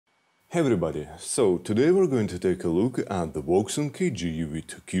Hey everybody, so today we're going to take a look at the Wouxun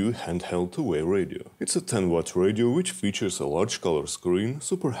KG-UV2Q handheld two-way radio. It's a 10-watt radio which features a large color screen,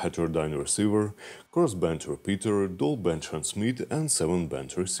 super heterodyne receiver, cross-band repeater, dual-band transmit and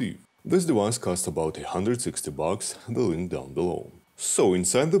 7-band receive. This device costs about $160, the link down below. So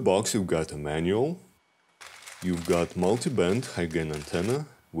inside the box you've got a manual, you've got multi-band high-gain antenna,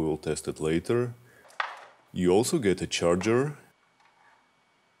 we will test it later. You also get a charger,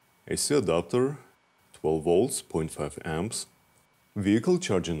 AC adapter, 12 volts, 0.5 amps, vehicle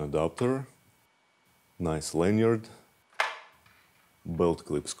charging adapter, nice lanyard, belt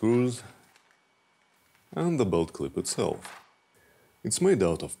clip screws, and the belt clip itself. It's made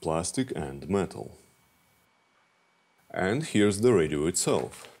out of plastic and metal. And here's the radio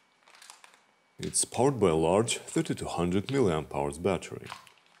itself. It's powered by a large 3200 mAh battery.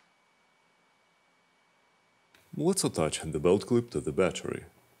 Let's attach the belt clip to the battery.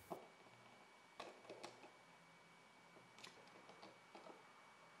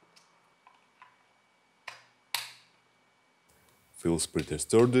 Feels pretty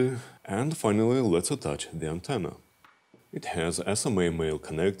sturdy, and finally let's attach the antenna. It has SMA male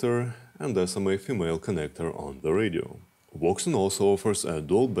connector and SMA female connector on the radio. Wouxun also offers a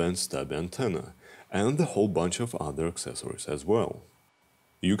dual-band stub antenna and a whole bunch of other accessories as well.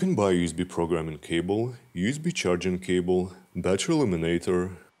 You can buy USB programming cable, USB charging cable, battery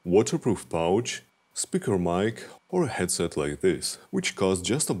eliminator, waterproof pouch, speaker mic, or a headset like this, which costs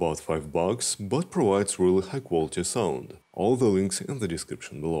just about $5 but provides really high quality sound. All the links in the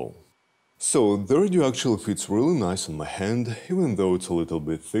description below. So the radio actually fits really nice on my hand, even though it's a little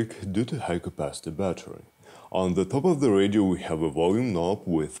bit thick due to high capacity battery. On the top of the radio we have a volume knob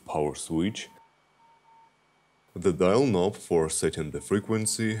with power switch, the dial knob for setting the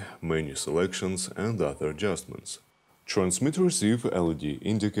frequency, menu selections and other adjustments, transmit-receive LED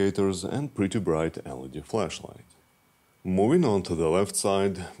indicators and pretty bright LED flashlight. Moving on to the left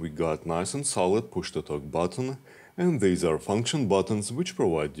side, we got nice and solid push-to-talk button, and these are function buttons which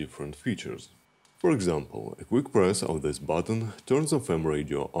provide different features. For example, a quick press of this button turns the FM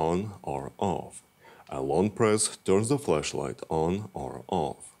radio on or off. A long press turns the flashlight on or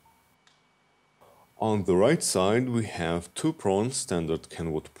off. On the right side we have two-prong standard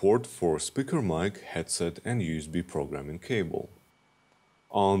Kenwood port for speaker mic, headset and USB programming cable.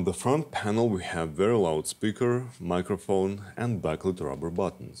 On the front panel we have very loud speaker, microphone and backlit rubber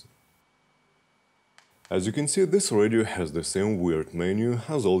buttons. As you can see, this radio has the same weird menu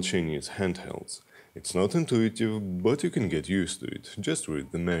as all Chinese handhelds. It's not intuitive, but you can get used to it, just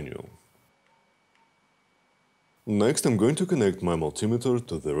read the manual. Next I'm going to connect my multimeter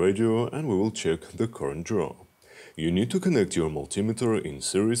to the radio and we will check the current draw. You need to connect your multimeter in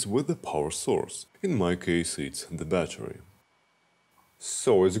series with the power source. In my case it's the battery.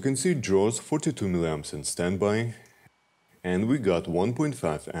 So as you can see, it draws 42 mA in standby, and we got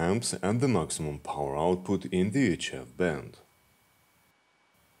 1.5 amps and the maximum power output in the HF band.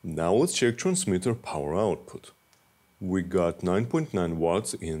 Now let's check transmitter power output. We got 9.9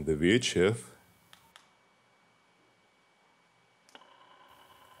 watts in the VHF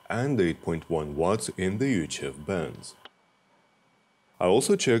and 8.1 watts in the UHF bands. I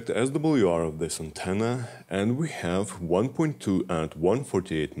also checked SWR of this antenna and we have 1.2 at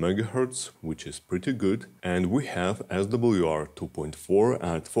 148 MHz, which is pretty good, and we have SWR 2.4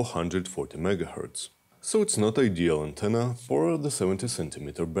 at 440 MHz. So it's not ideal antenna for the 70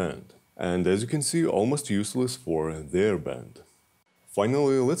 cm band, and as you can see, almost useless for the air band.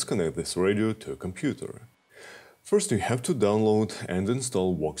 Finally, let's connect this radio to a computer. First you have to download and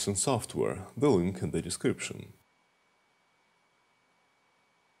install Wouxun software, the link in the description.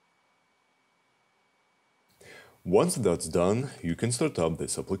 Once that's done, you can start up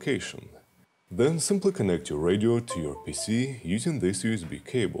this application. Then simply connect your radio to your PC using this USB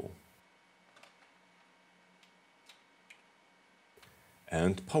cable.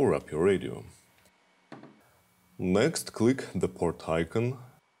 And power up your radio. Next, click the port icon,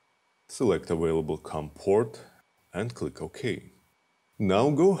 select available COM port and click OK. Now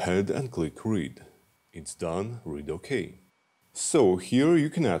go ahead and click Read. It's done, read OK. So here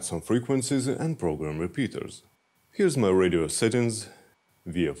you can add some frequencies and program repeaters. Here's my radio settings,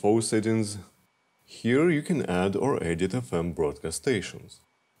 VFO settings. Here you can add or edit FM broadcast stations.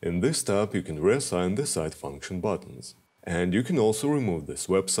 In this tab you can reassign the site function buttons. And you can also remove this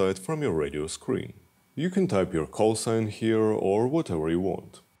website from your radio screen. You can type your call sign here or whatever you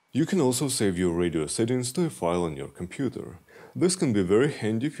want. You can also save your radio settings to a file on your computer. This can be very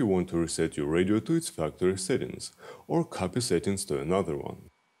handy if you want to reset your radio to its factory settings or copy settings to another one.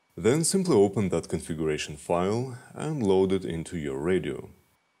 Then simply open that configuration file and load it into your radio.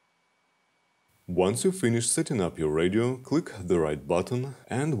 Once you finish setting up your radio, click the right button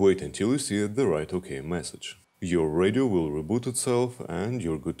and wait until you see the right OK message. Your radio will reboot itself and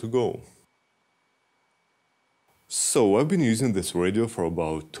you're good to go. So I've been using this radio for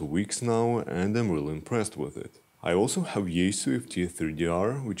about 2 weeks now and I'm really impressed with it. I also have Yaesu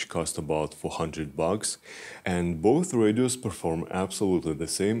FT3DR, which cost about $400, and both radios perform absolutely the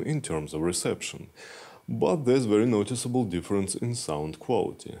same in terms of reception. But there's very noticeable difference in sound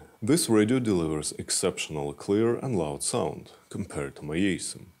quality. This radio delivers exceptional clear and loud sound compared to my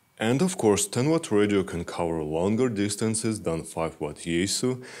Yaesu. And of course, 10-watt radio can cover longer distances than 5-watt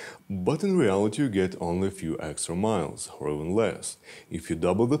Yaesu, but in reality you get only a few extra miles, or even less. If you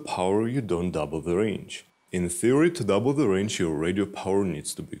double the power, you don't double the range. In theory, to double the range, your radio power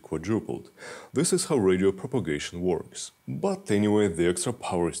needs to be quadrupled. This is how radio propagation works. But anyway, the extra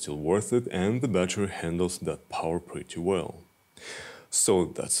power is still worth it and the battery handles that power pretty well. So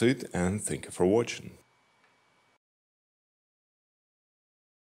that's it, and thank you for watching.